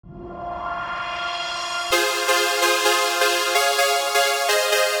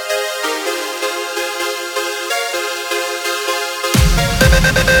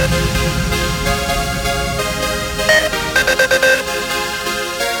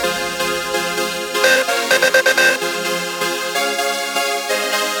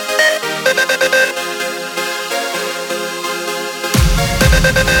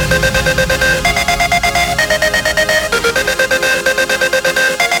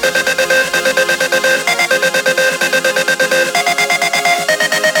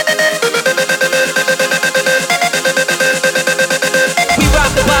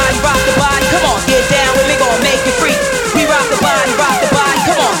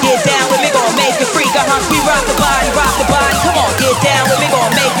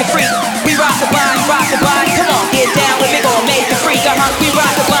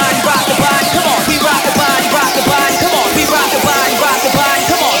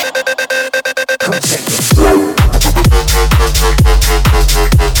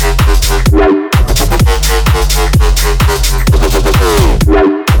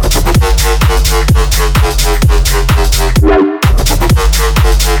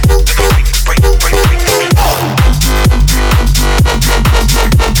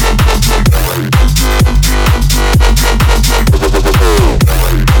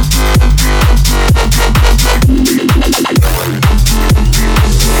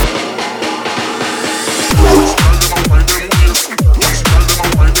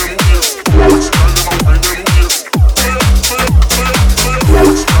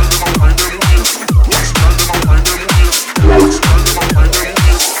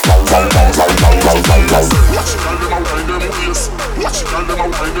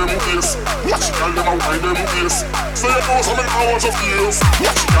hours of years.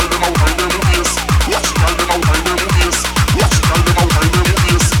 Watch the girl them out hide them face. Watch the girl them out hide them face. Watch the girl them out hide them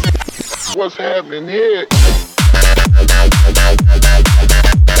face. What's happening here?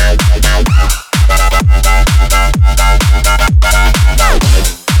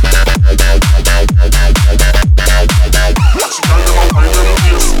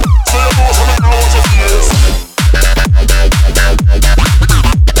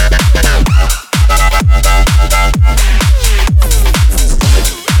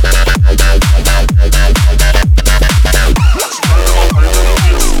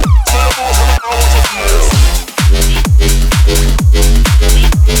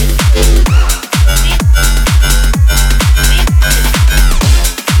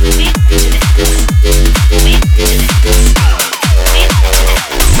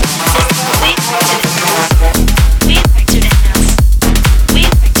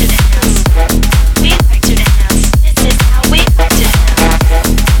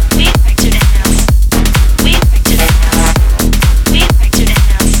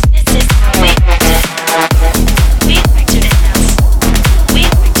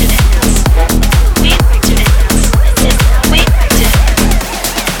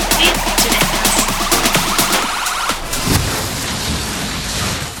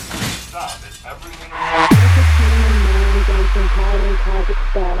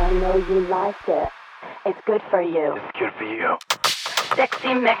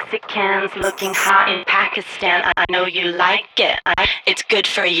 Looking hot in Pakistan, I know you like it. It's good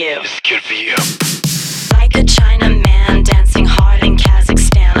for you. It's good for you. Like a Chinaman dancing hard in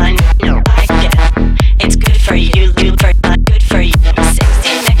Kazakhstan, I know you like it. It's good for you, good for you.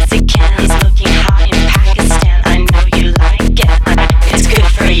 Sexy Mexicans looking hot in Pakistan, I know you like it. It's good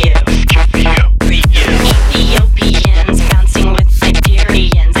for you. It's good for you. Ethiopians bouncing with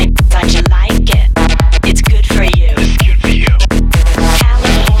Nigerians, I thought you like it. It's good for you. It's good for you.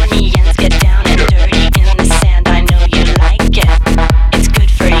 Californians get down and dirty in the sand, I know you like it. It's good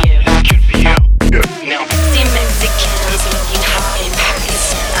for you. It's good for you. Now see Mexicans looking hot in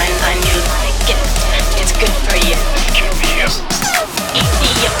Pakistan, I know you like it. It's good for you. It's good for you.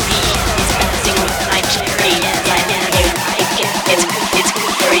 Ethiopians dancing with Nigerians, I know you like it. It's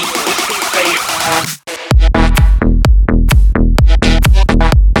good for you. It's good for you.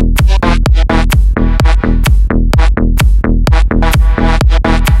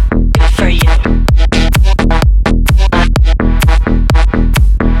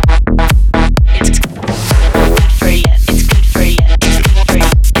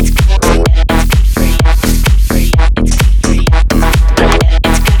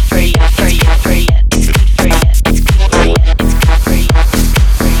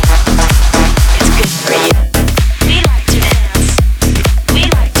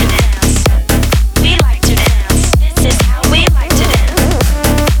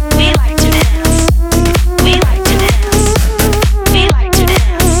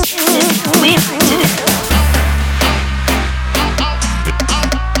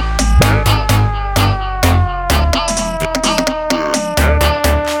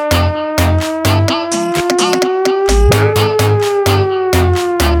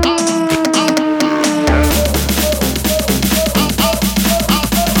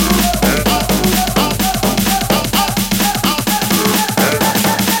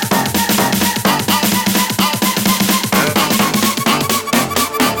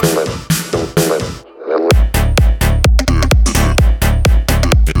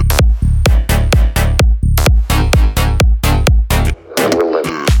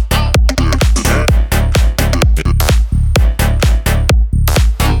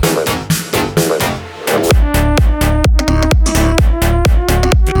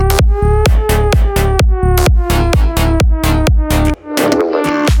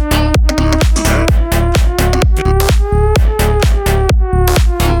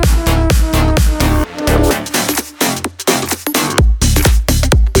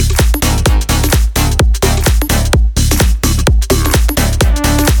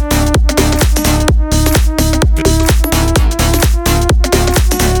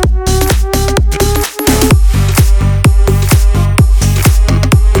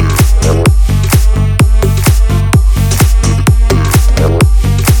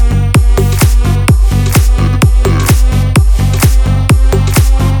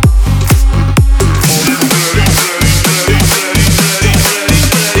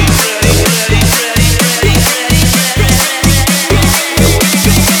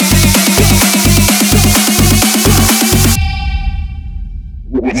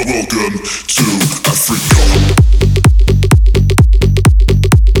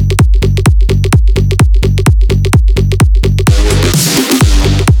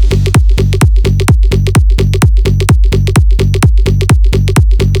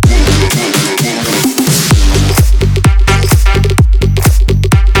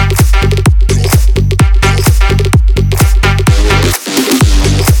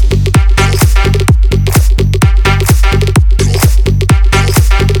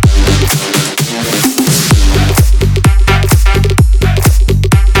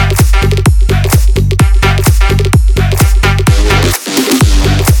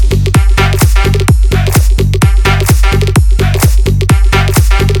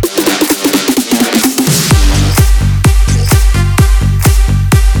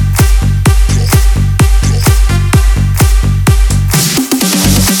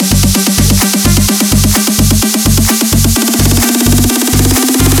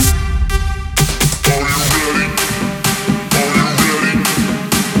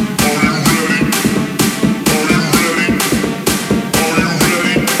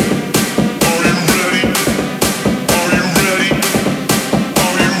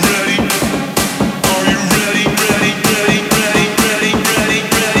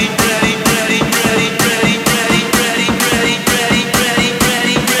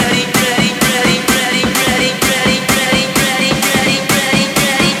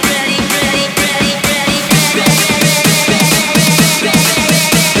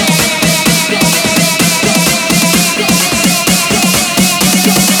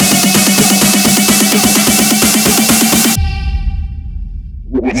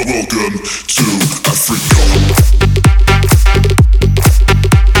 Welcome to Africa.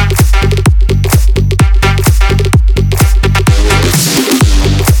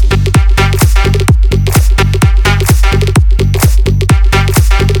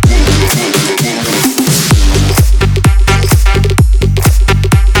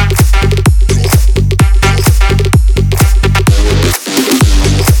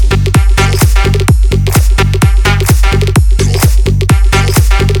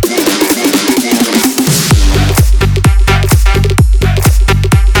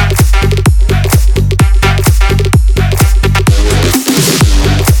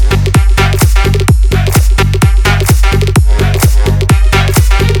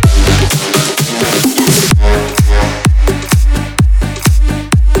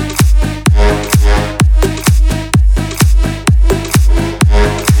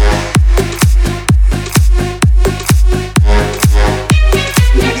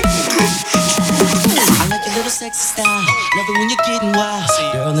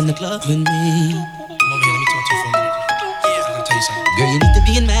 Club with me. Come over here, let me talk to you for a minute. Yeah, I gotta tell you something. Girl, you need to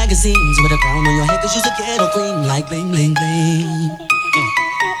be in magazines with a crown on your head, cause you're a ghetto queen, like bling, bling, bling. Come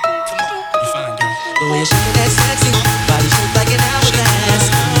on, you fine, girl. The way you're shaking that sexy body shaped like an hourglass.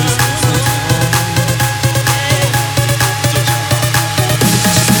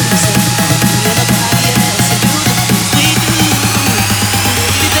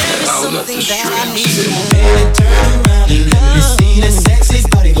 Something that I need to know. Baby, turn around and let me see that sexy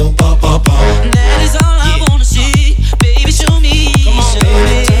body go pop, pop, pop. That is all I wanna see. Baby, show me. Come on, show baby,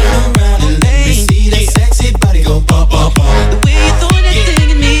 me. Turn around and let me see that sexy body go pop, pop, pop. The way you're throwing that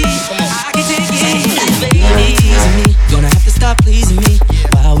thing at me, I can take it. Baby, teasing me, gonna have to stop pleasing me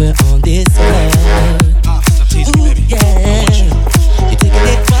while we're on this love. Stop teasing me, baby. Yeah, you're taking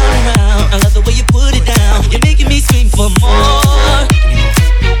it round and round. I love the way you put it down. You're making me scream for more.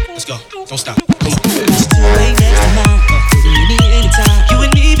 Let's go, don't stop. Come on. It's too late next to mine. You need me anytime. You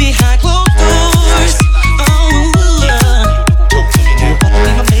and me behind closed doors. Oh, talk to me now. Wanna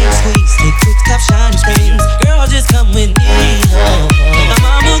be my main squeeze? Take tricks, top shiny things. Girl, just come with me.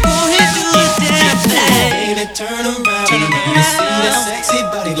 Mama, go ahead, do the damn thing. Baby, turn around. Let me see that sexy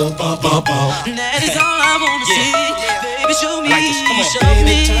body go pop, pop, pop. That is all I wanna see. Baby, show me. Show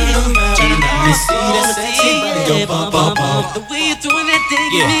me. Turn around. Let me see that sexy body go pop, pop, pop. The way you're doing that thing.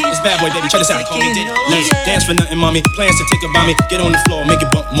 Yeah, it's bad boy, baby. Check this out. Call me Diddy. Let's dance for nothing, mommy. Plans to take it by me. Get on the floor, make it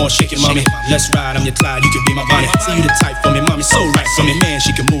bump more, shake it, mommy. Let's ride, I'm your Clyde, you can be my Bonnie. See you the type for me, mommy. So right for me, man,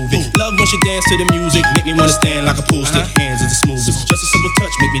 she can move it. Love when she dance to the music, make me wanna stand like a pool stick. Hands is the smoothest. Just a simple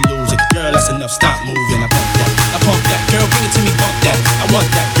touch, make me lose it. Girl, that's enough. Stop moving. I pump that. Girl, bring it to me, bump that. I want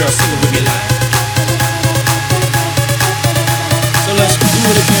that. Girl, sing it with me like. So let's do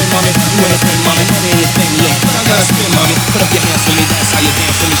it again, mommy. You wanna spin, mommy? Money ain't your thing, look. I gotta spin, mommy. Put up your hands for me. That's how you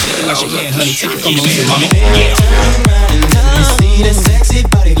dance for me. Shake it like you can, honey. Take it from your man, mommy. Yeah. Turn around and let me see that sexy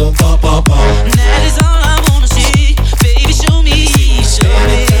body go pop, pop, pop. That is all I wanna see. Baby, show me. Show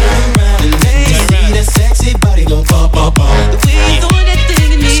me. Turn around and let me see that sexy body go pop, pop, pop. The way you're throwing that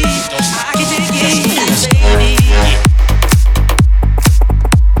thing at me, I can take it, baby.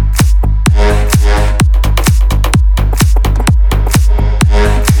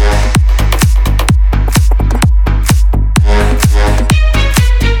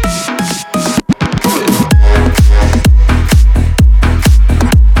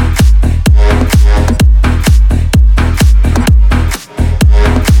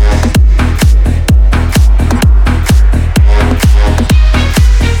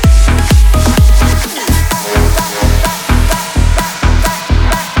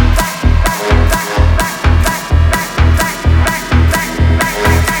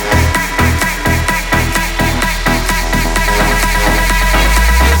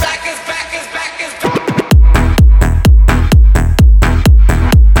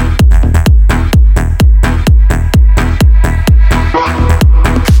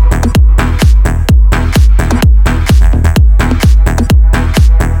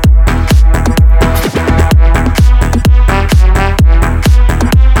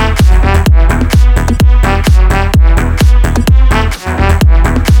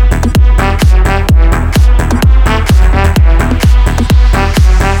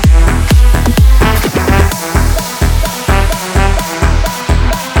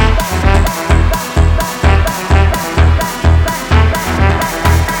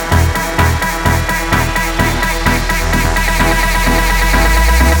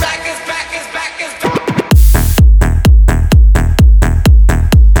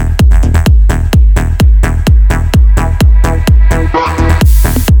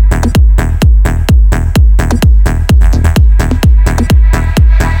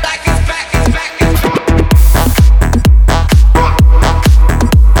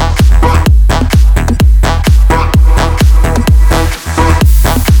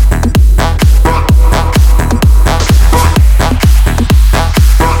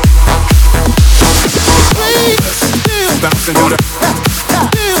 bouncing to the,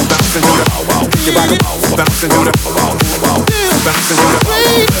 bouncing to the, your body bouncing to the, bouncing to the,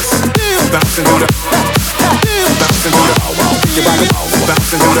 bouncing to the, bouncing to the, your body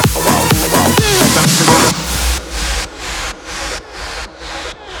bouncing to the, bouncing to the.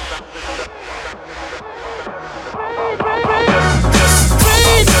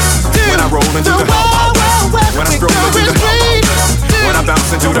 When I roll into the, when I stroll into the, when I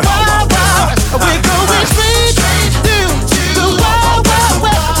bounce into the, we're going straight to the wild, wild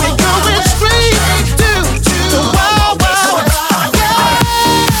west. We're going straight to the wild, wild west.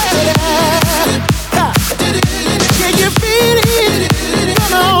 Can you feel it?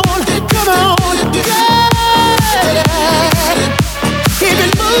 Come on, yeah. Keep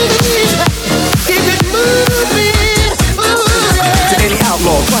it moving, keep it moving. To any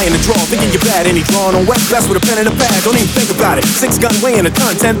outlaw playing the draw, thinking you're bad, any drawing on West Best with a pen and a pad. Don't even think about it. 6 gun weighing a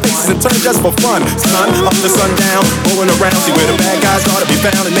ton, 10 faces and turn just for fun. Sun up to sundown, rolling around, see where the bad guys ought to be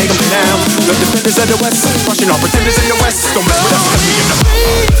found and make them down. The defenders of the West, crushing all pretenders in the West. Don't mess with us, 'cause we in the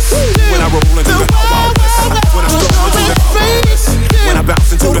when I roll into the Wild West, when I stroll into the when I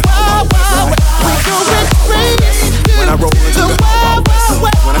bounce into the Wild West, when I roll into the Wild West,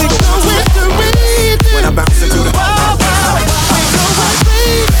 when I stroll into the when I bounce into the Wild West.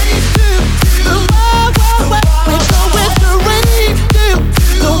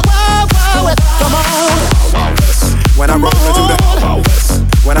 Come on. When I roll into the Wild West,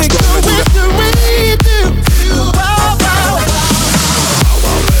 when I stroll into the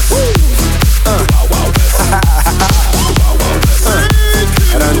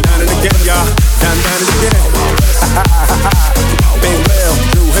done it again, y'all. Done it again. Big Will,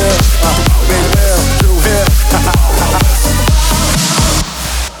 Drew Hill. Big Will, Drew Hill.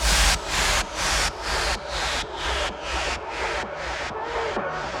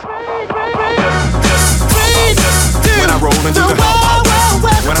 When I roll into the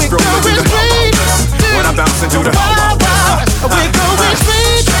when I stroll into the when I bounce into the we're going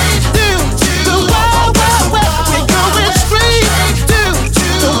straight to the wild, wild west. We're going straight to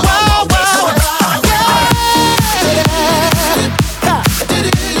the wild, wild west.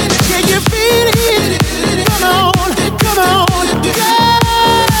 Can you feel it? Come on, yeah.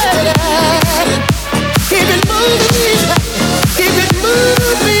 Keep it moving, keep it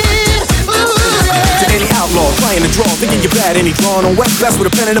moving. To any outlaw playing the draw, thinking you're bad, any drawing on West Best with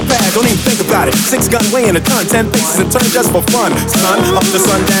a pen and a pad. Don't even think about it. 6 gun weighing a ton, 10 faces and turn just for fun. Sun up to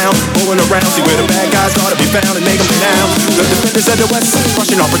sundown, rolling around, see where the bad guys ought to be found and make them down. The defenders of the West,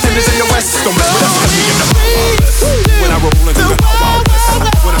 crushing all pretenders in the West. Don't mess with us, 'cause we in the when I roll into the Wild West,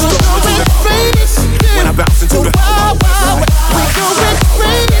 when I stroll into the when I bounce into the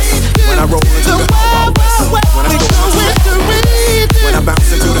when I roll into the when I stroll into the when I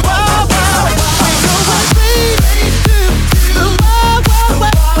bounce into the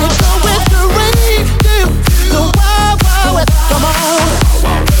Come on.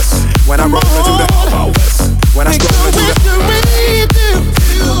 when I roll into the when I stroll into the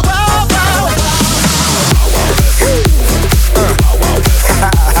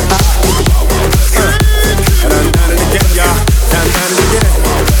and I'm done it again, y'all. Done it again.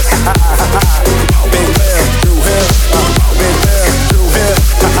 Big Will, Drew Hill. Big Will, Drew Hill.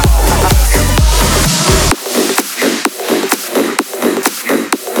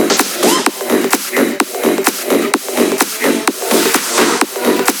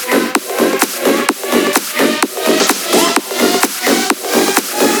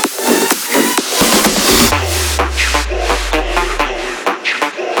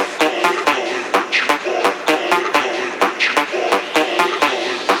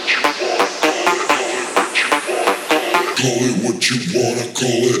 Call it what you wanna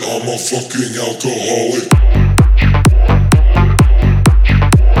call it, I'm a fucking alcoholic.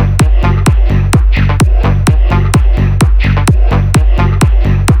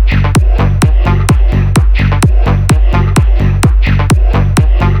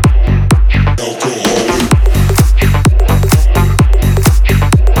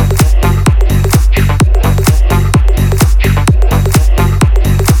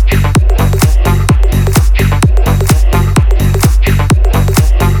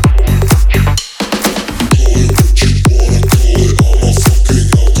 Call it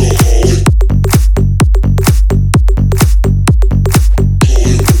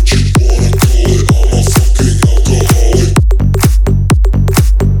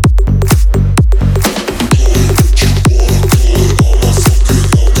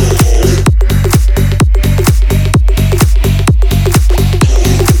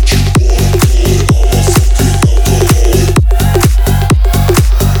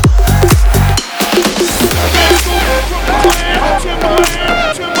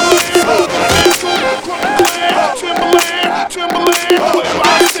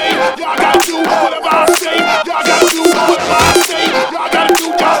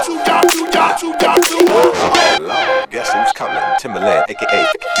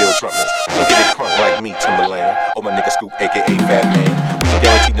aka Fat Man. We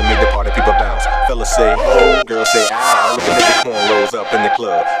guaranteed to make the party people bounce. Fellas say oh, girls say ah. Looking at the cornrows up in the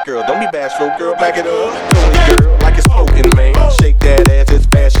club. Girl, don't be bashful, girl, back it up. Do it, girl, like it's smoking, man. Shake that ass as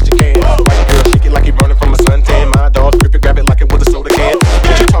fast as you can. White girl, shake it like you burning from a suntan. My dog, grip it, grab it like it was a soda can.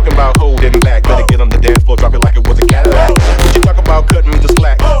 What you talking about holding back? Better get on the dance floor, drop it like it was a Cadillac. What you talking about cutting me the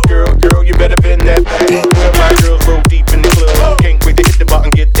slack? Girl, you better bend that back. Where my girls roll deep in the club. Can't wait to hit the bar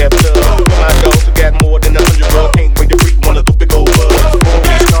and get that plug. My dogs who got more than 100 rugs. Can't wait to freak one of the big old bugs. Before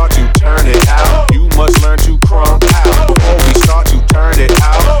we start to turn it out, you must learn to crump out. Before we start to turn it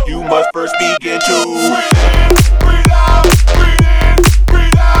out, you must first begin to breathe out, breathe in,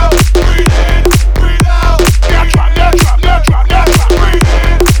 breathe out, breathe in, breathe out. Now drop, now drop, now drop, now drop. Breathe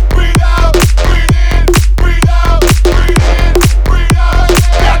in, breathe out, breathe in, breathe out, breathe in, breathe out.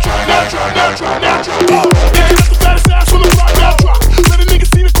 Now drop, now drop, now drop, now drop. Nigga, let the status ass from the rock, now drop. Let a nigga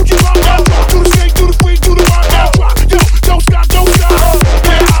see the coochie rock, now drop. Do the snake, do the freak, do the rock, now drop. Yo, don't stop, don't stop.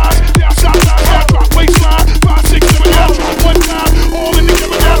 Their eyes, down, shot, down, now drop. Waistline, 5, 6, 7, now drop. One time, all in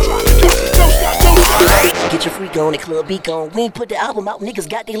together, now drop. Yo, don't stop, don't stop. Get your freak on, the club be gone. We ain't put the album out, niggas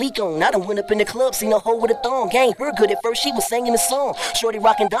got their leak on. I done went up in the club, seen a hoe with a thong. Ain't her good at first, she was singing the song. Shorty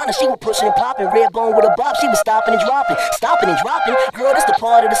rockin' Donna, she was pushing and popping. Red bone with a bop, she was stopping and dropping. Stopping and dropping, girl, that's the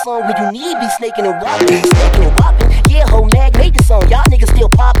part of the song where you need be snaking and whopping. Snaking and whopping, yeah, ho, Mag made the song. Y'all niggas still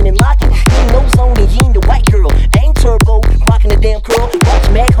popping and locking. You ain't no zone and you ain't the white girl. Ain't turbo, rocking the damn curl. Watch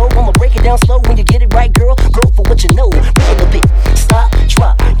Mag, ho, I'ma break it down slow. When you get it right, girl, go for what you know. Wiggle a bit, stop,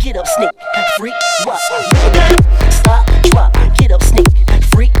 drop, get up, snake, freak, wop. Wiggle a bit, stop, drop, get up, snake,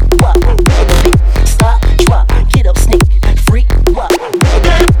 freak, wop. Wiggle a bit, stop, drop, get up, snake, freak, wop. Wiggle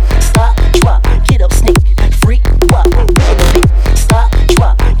a bit, stop, drop, get up, snake, freak, wop. Wiggle a bit, stop,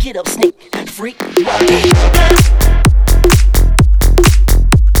 drop, get up, snake, freak, wop.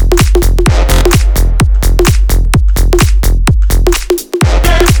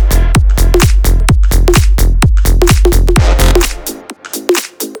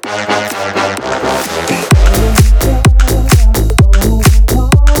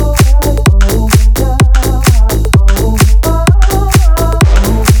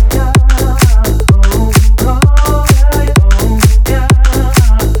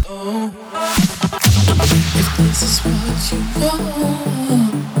 This is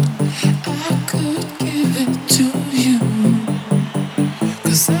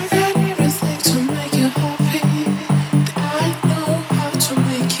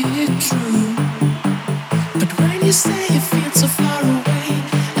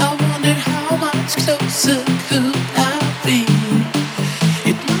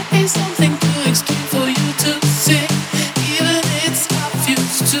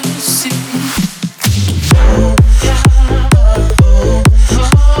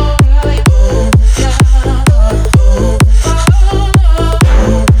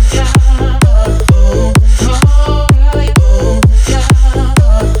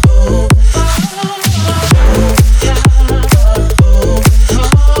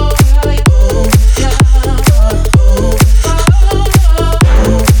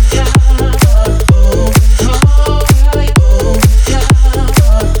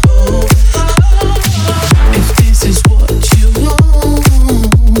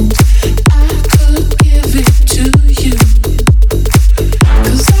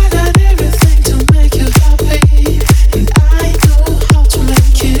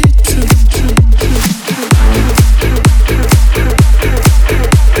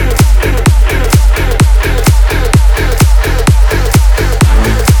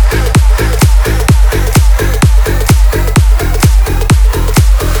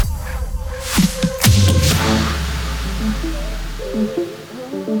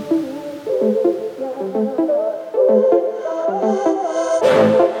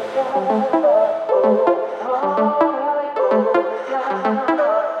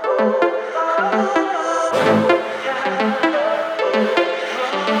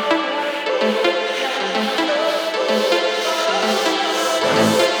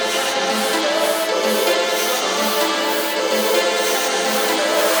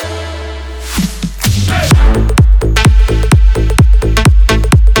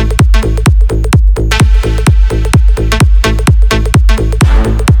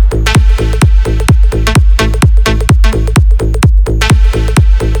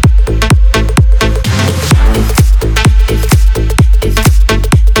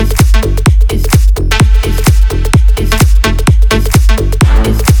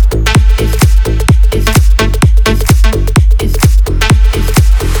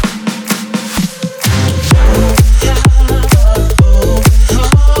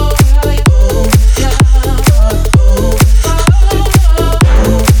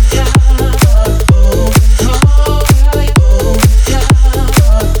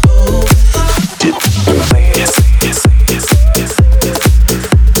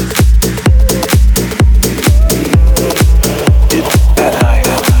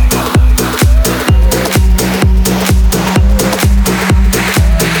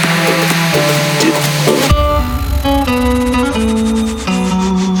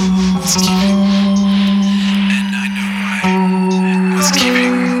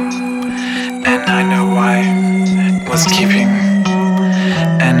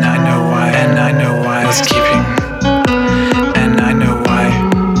was keeping, and I know why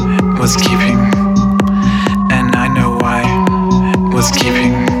was keeping, and I know why was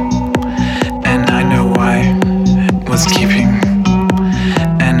keeping, and I know why was keeping,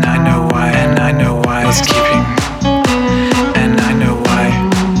 and I know why, and I know why was keeping, and I know why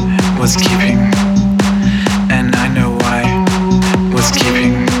was keeping, and I know why was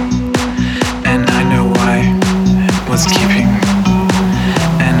keeping, and I know why was keeping,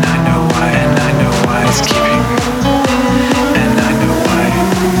 and I know why, and I know why was keeping, and I know why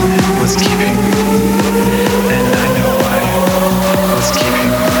was keeping, and I know why was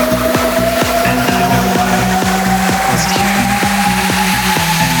keeping, and I know why was keeping,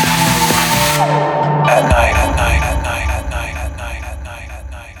 at night, at night, at night, at night, at night, at night, at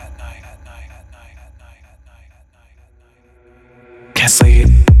night, at night, at night, at night, at night, at night, at night. Can't sleep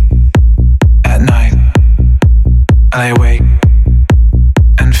at night. I lay awake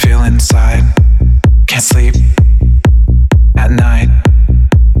and feel inside. Can't sleep at night.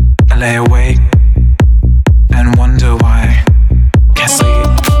 I lay awake and wonder why. Can't sleep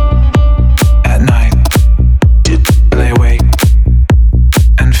at night. I lay awake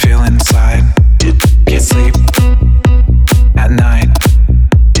and feel inside. Can't sleep at night.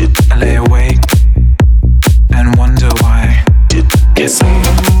 I lay awake and wonder why. Can't sleep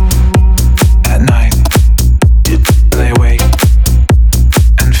at night. Lay awake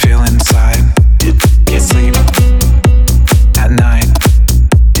and feel inside. Can't sleep at night.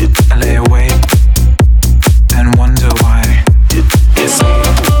 I lay awake and wonder why. Can't sleep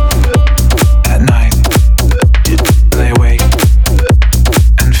at night. Lay awake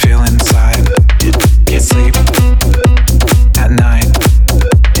and feel inside. Can't sleep at night.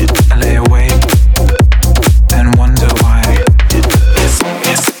 I lay awake and wonder why. Yes,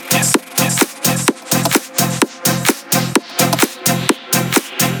 yes, yes, yes, yes.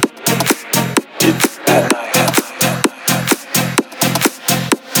 At night, at night,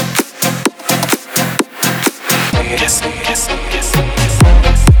 yes, yes, yes,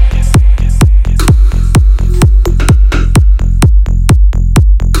 yes.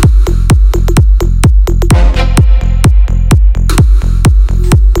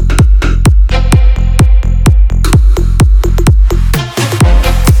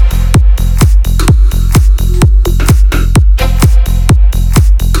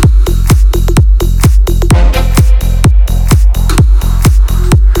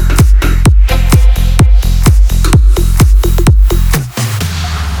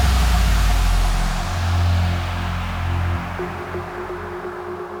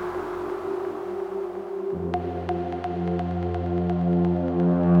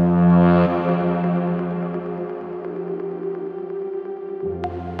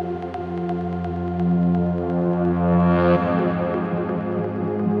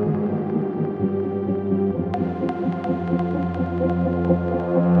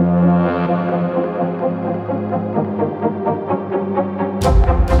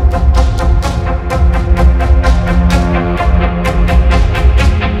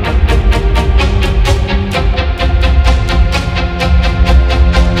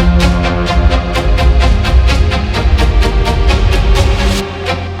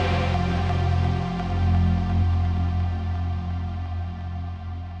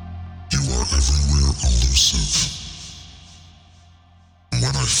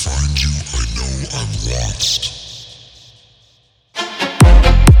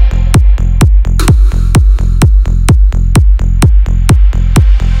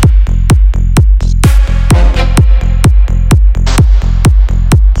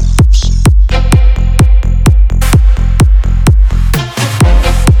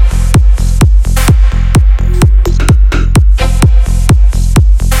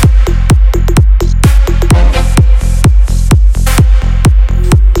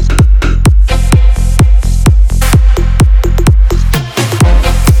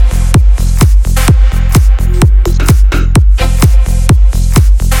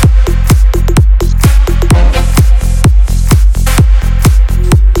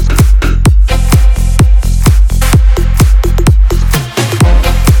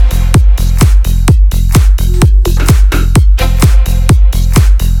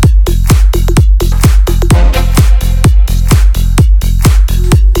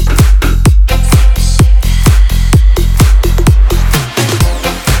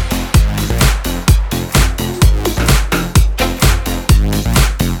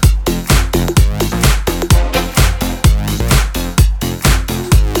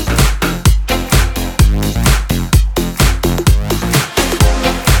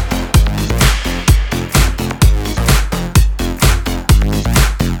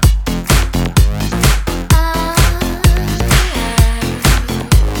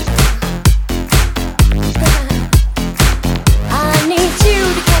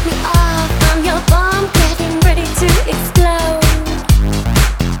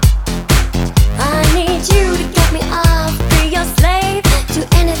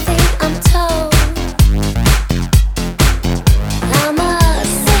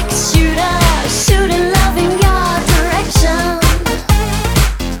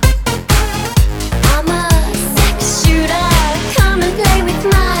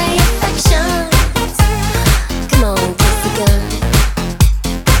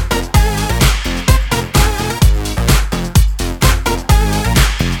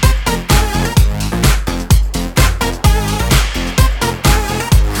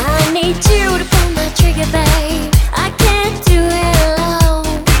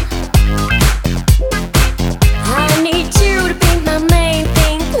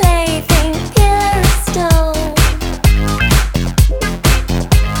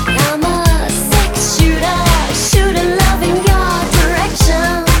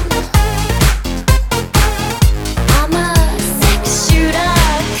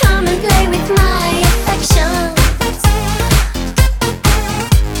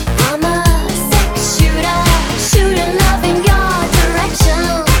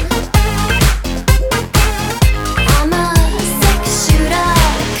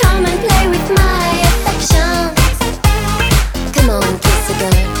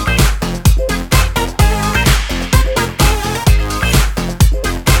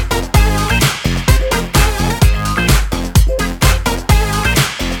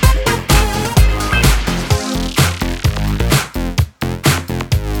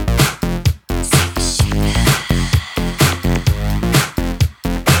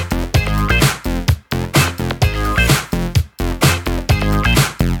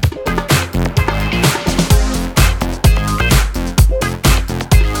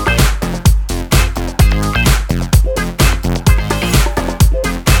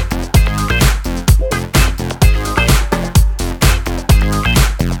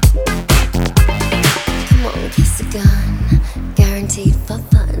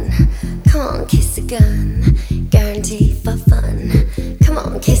 gun, guaranteed for fun. Come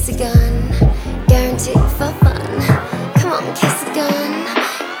on, kiss a gun, guaranteed for fun. Come on, kiss a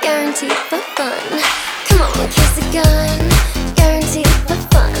gun, guaranteed